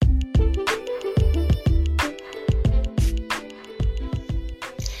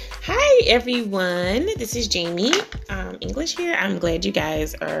Everyone, this is Jamie, English here. I'm glad you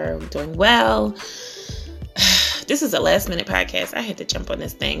guys are doing well. This is a last minute podcast. I had to jump on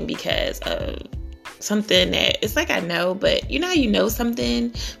this thing because of something that it's like I know, but you know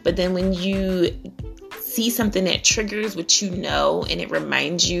something, but then when you see something that triggers what you know and it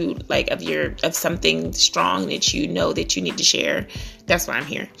reminds you like of something strong that you know that you need to share, that's why I'm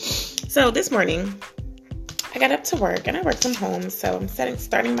here. So this morning I got up to work and I work from home, so I'm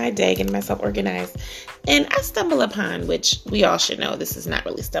starting my day, getting myself organized, and I stumble upon, which we all should know this is not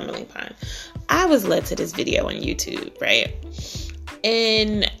really stumbling upon, I was led to this video on YouTube, right?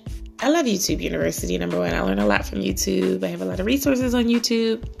 And I love YouTube University, number one. I learn a lot from YouTube. I have a lot of resources on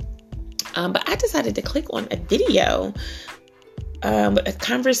YouTube. But I decided to click on a video, a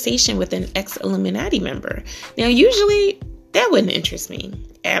conversation with an ex-Illuminati member. Now, usually that wouldn't interest me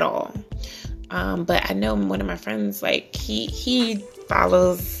at all. But I know one of my friends, like he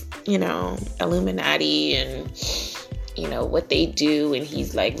follows, Illuminati and, what they do. And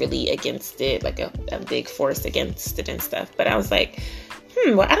he's like really against it, like a big force against it and stuff. But I was like,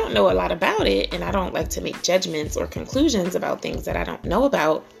 well, I don't know a lot about it. And I don't like to make judgments or conclusions about things that I don't know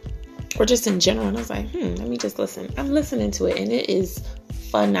about, or just in general. And I was like, let me just listen. I'm listening to it, and it is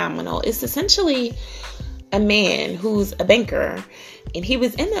phenomenal. It's essentially a man who's a banker, and he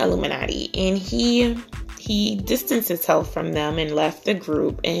was in the Illuminati, and he distanced himself from them and left the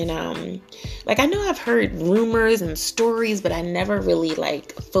group. And I know I've heard rumors and stories, but I never really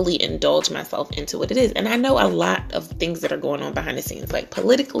fully indulged myself into what it is. And I know a lot of things that are going on behind the scenes, like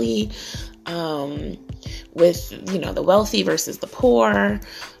politically, with the wealthy versus the poor,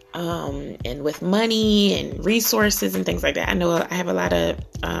 and with money and resources and things like that. I know I have a lot of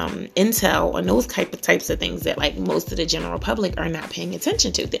intel on those types of things that most of the general public are not paying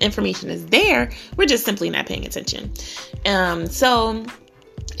attention to. The information is there. We're just simply not paying attention. So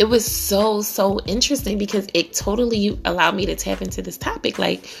it was so interesting because it totally allowed me to tap into this topic.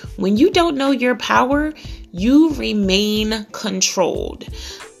 Like, when you don't know your power, you remain controlled.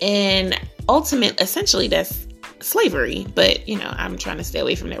 And essentially that's slavery. But I'm trying to stay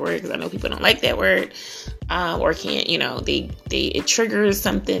away from that word because I know people don't like that word, or can't, it triggers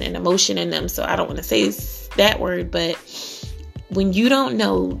something, an emotion in them, so I don't want to say that word. But when you don't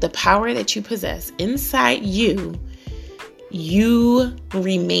know the power that you possess inside you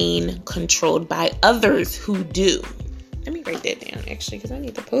remain controlled by others who do. Let me write that down, actually, because I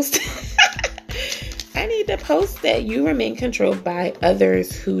need to post I need to post that. You remain controlled by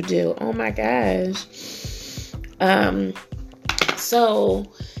others who do. Oh my gosh. So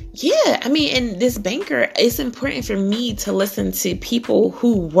yeah, and this banker, it's important for me to listen to people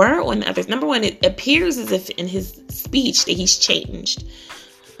who were on others. Number one, it appears as if in his speech that he's changed.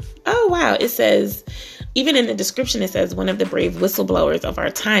 Oh, wow. It says, even in the description, it says, one of the brave whistleblowers of our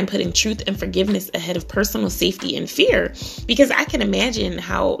time, putting truth and forgiveness ahead of personal safety and fear. Because I can imagine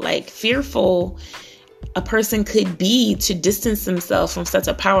how fearful a person could be to distance themselves from such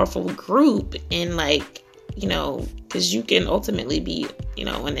a powerful group, and because you can ultimately be,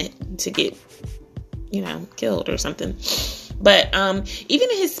 to get, killed or something. But even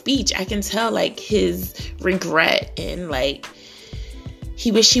in his speech, I can tell his regret and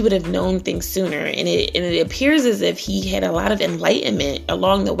he wished he would have known things sooner. And it appears as if he had a lot of enlightenment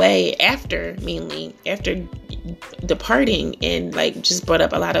along the way mainly after departing, and just brought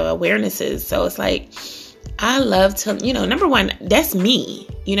up a lot of awarenesses. So it's I love to, number one, that's me,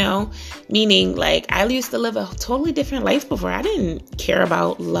 meaning I used to live a totally different life before. I didn't care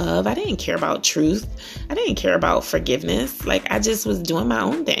about love. I didn't care about truth. I didn't care about forgiveness. I just was doing my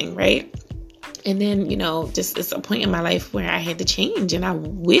own thing. Right. And then, just it's a point in my life where I had to change, and I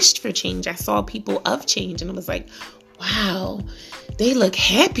wished for change. I saw people of change, and it was wow, they look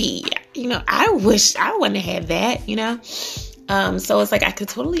happy. I wish I wouldn't have had that, so it's I could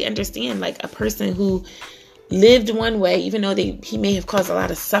totally understand a person who lived one way, even though he may have caused a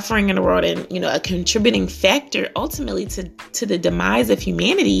lot of suffering in the world, and a contributing factor ultimately to the demise of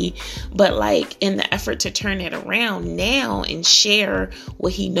humanity, but in the effort to turn it around now and share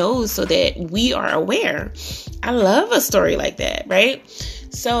what he knows so that we are aware. I love a story like that, right?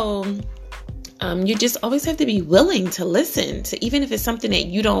 So you just always have to be willing to listen to, even if it's something that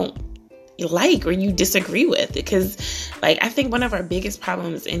you don't like or you disagree with, because I think one of our biggest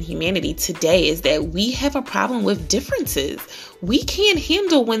problems in humanity today is that we have a problem with differences. We can't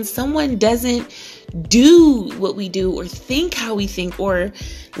handle when someone doesn't do what we do, or think how we think, or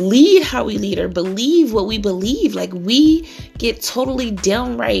lead how we lead, or believe what we believe. We get totally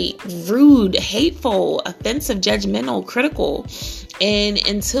downright rude, hateful, offensive, judgmental, critical. And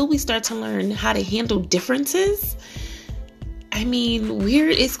until we start to learn how to handle differences, I mean,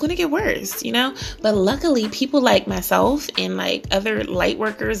 it's going to get worse, but luckily people like myself and like other light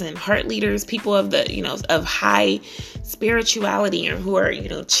workers and heart leaders, people of the, of high spirituality, or who are,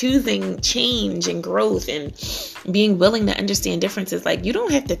 choosing change and growth and being willing to understand differences. Like, you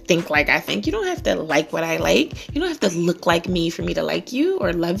don't have to think like I think. You don't have to like what I like. You don't have to look like me for me to like you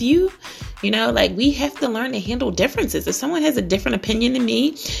or love you. Like, we have to learn to handle differences. If someone has a different opinion than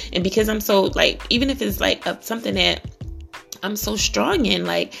me, and because I'm so like, even if it's like something that I'm so strong in,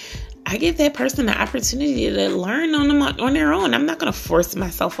 like, I give that person the opportunity to learn on their own. I'm not going to force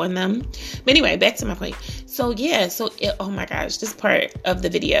myself on them. But anyway, back to my point. So yeah, oh my gosh, this part of the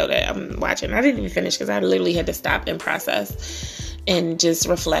video that I'm watching, I didn't even finish because I literally had to stop and process and just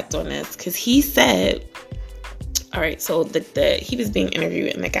reflect on this. Because he said, all right, so he was being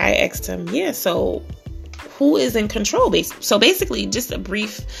interviewed and the guy asked him, yeah, so who is in control? So basically, just a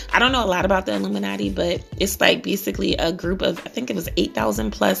brief, I don't know a lot about the Illuminati, but it's like basically a group of, I think it was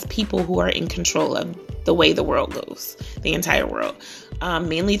 8,000 plus people who are in control of the way the world goes, the entire world,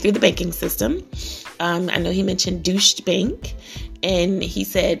 mainly through the banking system. I know he mentioned Deutsche Bank, and he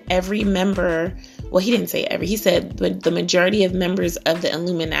said every member, well, he didn't say every, he said the majority of members of the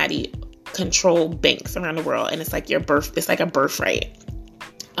Illuminati control banks around the world, and it's like it's like a birthright.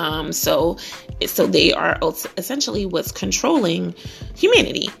 So they are essentially what's controlling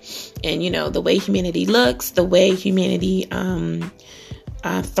humanity, and the way humanity looks, the way humanity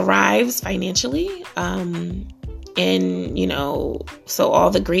thrives financially, and so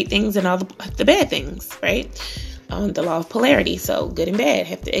all the great things and all the bad things, right? The law of polarity. So good and bad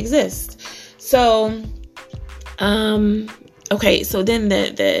have to exist. So, okay. So then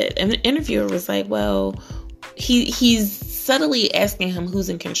the interviewer was like, well, he's subtly asking him who's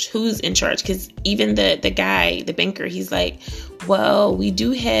in charge, because even the guy, the banker, he's like, well, we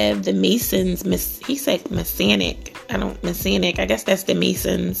do have the Masons. He said Masonic. I guess that's the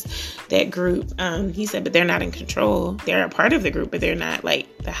Masons, that group. He said, but they're not in control. They're a part of the group, but they're not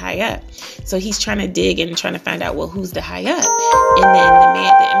like the high up. So he's trying to dig and trying to find out, well, who's the high up? And then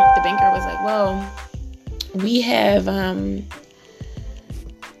the banker was like, well, we have a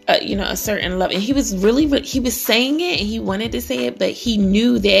certain level. And he was saying it, and he wanted to say it, but he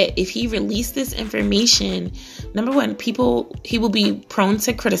knew that if he released this information, number one, he will be prone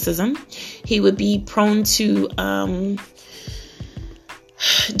to criticism. He would be prone to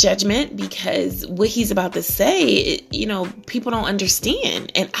judgment, because what he's about to say, people don't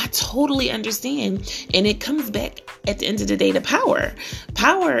understand. And I totally understand. And it comes back at the end of the day to power.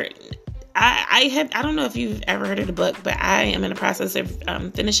 I don't know if you've ever heard of the book, but I am in the process of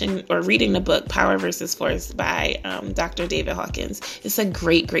finishing or reading the book Power versus Force by Dr. David Hawkins. It's a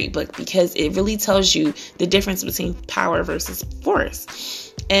great, great book, because it really tells you the difference between power versus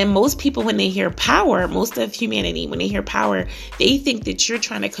force. And most people, when they hear power, most of humanity, when they hear power, they think that you're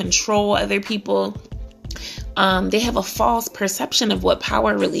trying to control other people. They have a false perception of what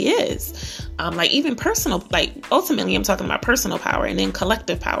power really is. Like even personal, like ultimately I'm talking about personal power, and then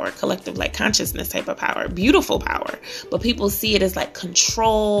collective like consciousness type of power, beautiful power. But people see it as like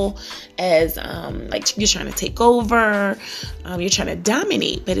control, as like you're trying to take over, you're trying to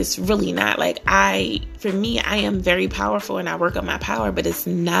dominate, but it's really not. Like for me, I am very powerful and I work on my power, but it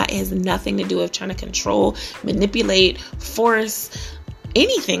has nothing to do with trying to control, manipulate, force,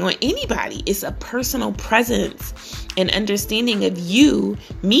 anything on anybody. It's a personal presence and understanding of you,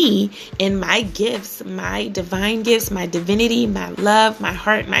 me, and my gifts, my divine gifts, my divinity, my love, my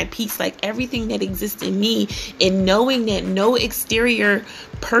heart, my peace, like everything that exists in me, and knowing that no exterior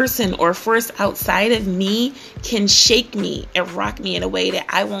person or force outside of me can shake me and rock me in a way that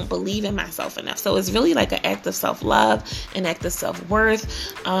I won't believe in myself enough. So it's really like an act of self-love, an act of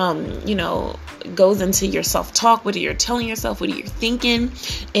self-worth, goes into your self-talk, what you're telling yourself, what you're thinking.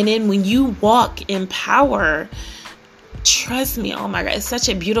 And then when you walk in power, trust me, oh my God, it's such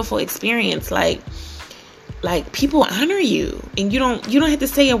a beautiful experience. Like people honor you, and you don't have to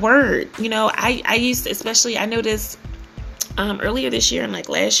say a word. I used to, especially, I noticed earlier this year and like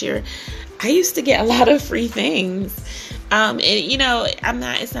last year, I used to get a lot of free things. And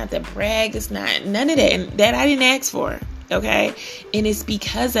it's not the brag, it's not none of that, and that I didn't ask for. Okay. And it's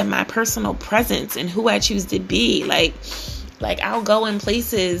because of my personal presence and who I choose to be. Like I'll go in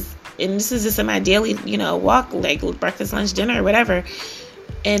places, and this is just in my daily, walk, like breakfast, lunch, dinner, or whatever.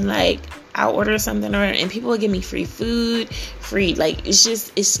 And like, I'll order something, and people will give me free food, like,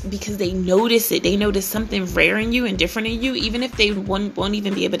 it's because they notice it. They notice something rare in you and different in you, even if they won't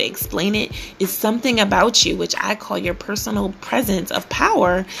even be able to explain it. It's something about you, which I call your personal presence of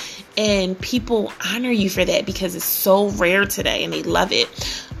power. And people honor you for that because it's so rare today, and they love it.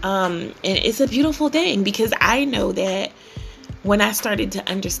 And it's a beautiful thing, because I know that when I started to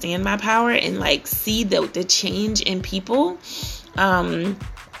understand my power and like see the change in people,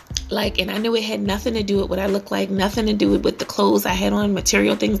 like, and I knew it had nothing to do with what I looked like, nothing to do with the clothes I had on,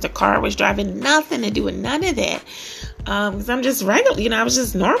 material things, the car I was driving, nothing to do with none of that. Because I'm just regular, I was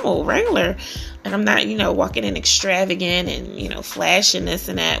just normal, regular. And I'm not, walking in extravagant and, flashing this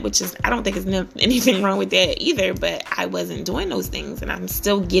and that, which is, I don't think there's anything wrong with that either, but I wasn't doing those things. And I'm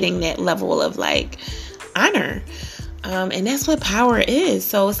still getting that level of like honor. And that's what power is.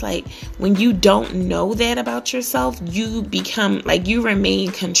 So it's like when you don't know that about yourself, you become like, you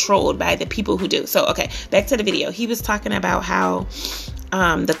remain controlled by the people who do. So, okay, back to the video. He was talking about how,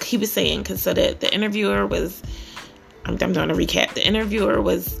 he was saying, cause so the interviewer was, I'm doing a recap. The interviewer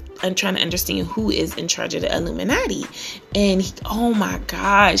was trying to understand who is in charge of the Illuminati. And oh my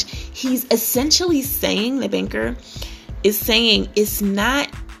gosh, he's essentially saying, the banker is saying, it's not,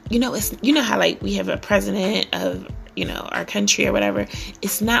 it's, how like we have a president of, our country or whatever.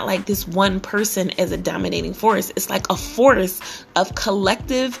 It's not like this one person as a dominating force. It's like a force of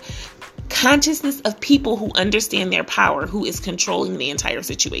collective consciousness of people who understand their power, who is controlling the entire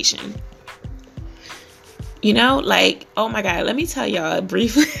situation. Like, oh my God, let me tell y'all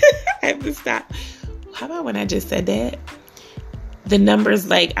briefly. I have to stop. How about when I just said that? The numbers,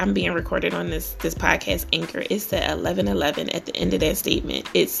 like, I'm being recorded on this podcast Anchor. It said 11:11 at the end of that statement.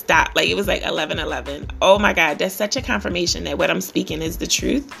 It stopped. Like, it was like 11:11. Oh my God, that's such a confirmation that what I'm speaking is the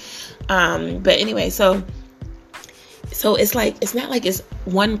truth. But anyway, so it's like, it's not like it's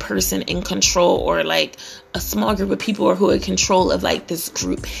one person in control or like a small group of people who are in control of like this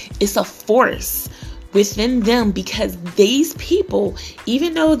group. It's a force within them, because these people,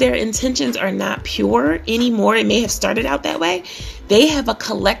 even though their intentions are not pure anymore, it may have started out that way, they have a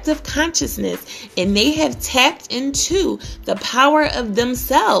collective consciousness and they have tapped into the power of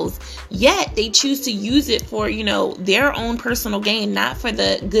themselves, yet they choose to use it for, their own personal gain, not for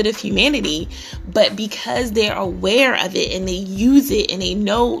the good of humanity, but because they're aware of it and they use it and they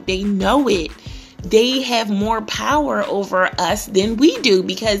know it. They have more power over us than we do,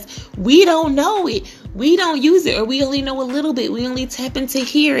 because we don't know it. We don't use it, or we only know a little bit. We only tap into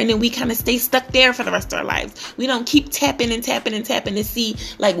here, and then we kind of stay stuck there for the rest of our lives. We don't keep tapping to see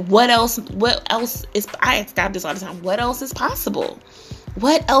like what else is, I ask God this all the time, what else is possible?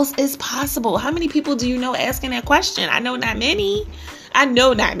 What else is possible? How many people do you know asking that question? I know not many.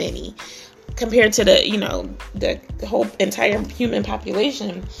 Compared to the whole entire human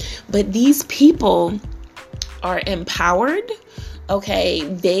population. But these people are empowered. Okay,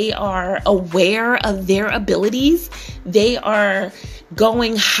 they are aware of their abilities. They are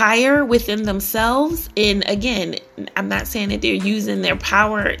going higher within themselves. And again, I'm not saying that they're using their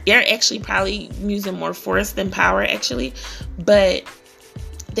power. They're actually probably using more force than power, actually. But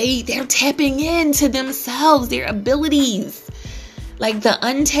they're tapping into themselves, their abilities. Like the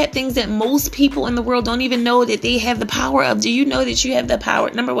untapped things that most people in the world don't even know that they have the power of. Do you know that you have the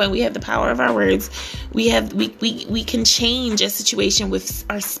power? Number one, we have the power of our words. We can change a situation with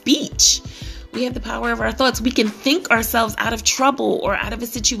our speech. We have the power of our thoughts. We can think ourselves out of trouble or out of a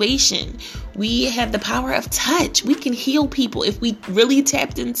situation. We have the power of touch. We can heal people if we really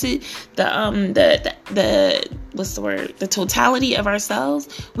tapped into the what's the word? The totality of ourselves.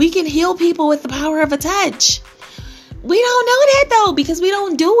 We can heal people with the power of a touch. We don't know that though, because we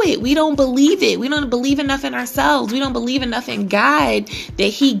don't do it. We don't believe it. We don't believe enough in ourselves. We don't believe enough in God that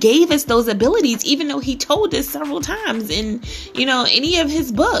He gave us those abilities, even though He told us several times in, any of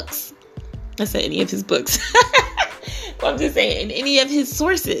His books. I said any of His books. Well, I'm just saying in any of His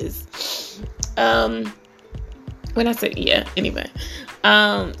sources. When I said, anyway.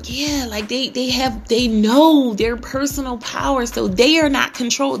 Like they know their personal power, so they are not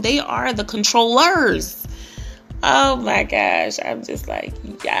controlled. They are the controllers. Oh my gosh, I'm just like,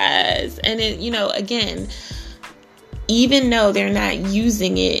 yes. And then, again, even though they're not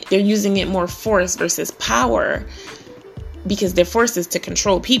using it, they're using it more force versus power, because their force is to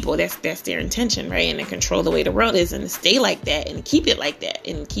control people. That's their intention, right? And to control the way the world is and to stay like that and keep it like that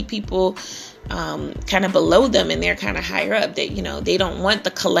and keep people kind of below them and they're kind of higher up, that, they don't want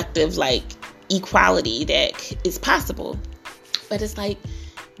the collective like equality that is possible. But it's like,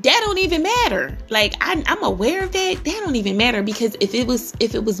 that don't even matter. Like I'm aware of that. That don't even matter, because if it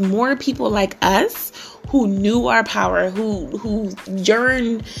was more people like us who knew our power, who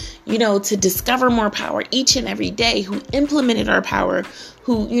yearned, to discover more power each and every day, who implemented our power,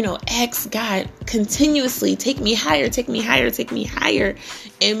 who, asked God continuously, take me higher, take me higher, take me higher.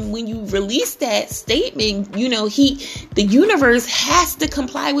 And when you release that statement, the universe has to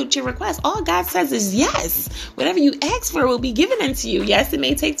comply with your request. All God says is yes. Whatever you ask for will be given unto you. Yes, it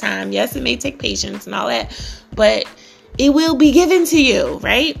may take time. Yes, it may take patience and all that. But it will be given to you,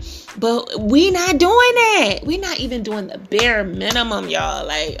 right? But we not doing that. We're not even doing the bare minimum, y'all.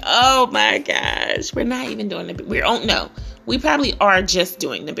 Like, oh my gosh, we're not even doing we probably are just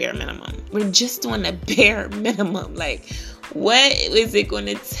doing the bare minimum. We're just doing the bare minimum. Like, what is it going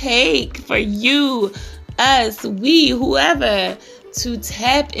to take for you, us, we, whoever, to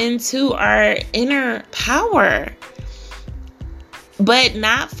tap into our inner power? But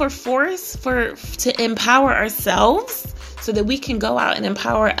not for force, to empower ourselves so that we can go out and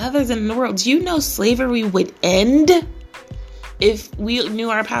empower others in the world. Do you know slavery would end if we knew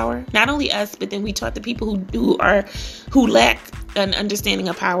our power? Not only us, but then we taught the people who lack an understanding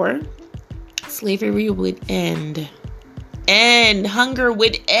of power. Slavery would end. And hunger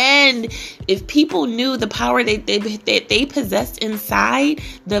would end if people knew the power that they possessed inside,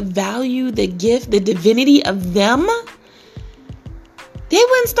 the value, the gift, the divinity of them. They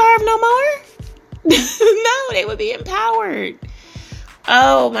wouldn't starve no more. No, they would be empowered.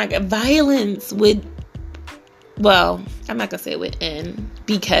 Oh my God. Violence would, well, I'm not going to say it would end,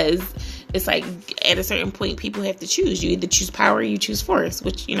 because it's like at a certain point, people have to choose. You either choose power or you choose force,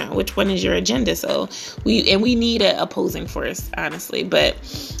 which one is your agenda? So we need an opposing force, honestly. But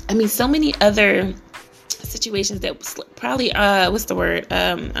I mean, so many other situations that probably, what's the word?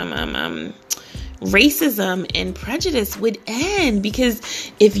 Racism and prejudice would end,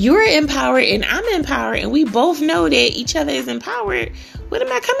 because if you're empowered and I'm empowered and we both know that each other is empowered, what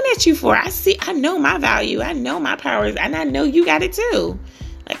am I coming at you for? I know my value. I know my powers, and I know you got it too.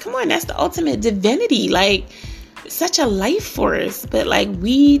 Like, come on, that's the ultimate divinity. Like, such a life force, but like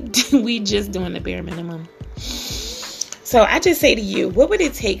we just doing the bare minimum. So I just say to you, what would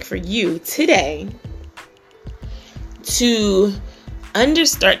it take for you today to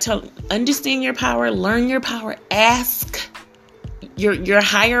start to understand your power, learn your power, ask your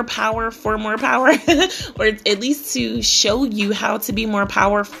higher power for more power, or at least to show you how to be more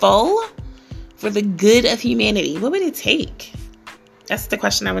powerful for the good of humanity? What would it take? That's the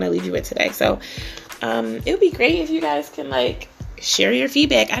question I want to leave you with today. So it would be great if you guys can like share your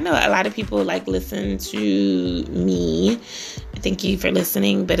feedback. I know a lot of people like listen to me. Thank you for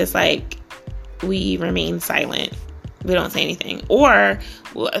listening, but it's like we remain silent. We don't say anything. Or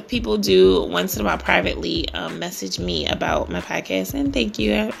people do once in a while privately message me about my podcast, and thank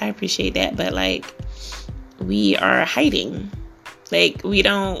you. I appreciate that. But like, we are hiding. Like, we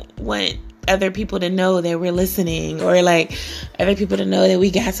don't want other people to know that we're listening, or like other people to know that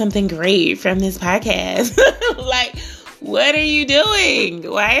we got something great from this podcast. Like, what are you doing?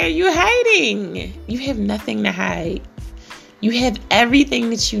 Why are you hiding? You have nothing to hide. You have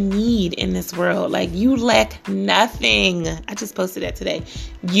everything that you need in this world. Like, you lack nothing. I just posted that today.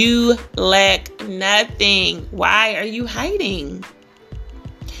 You lack nothing. Why are you hiding?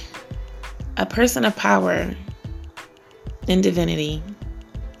 A person of power and divinity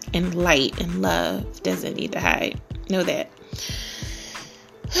and light and love doesn't need to hide. Know that.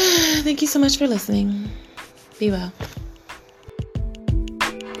 Thank you so much for listening. Be well.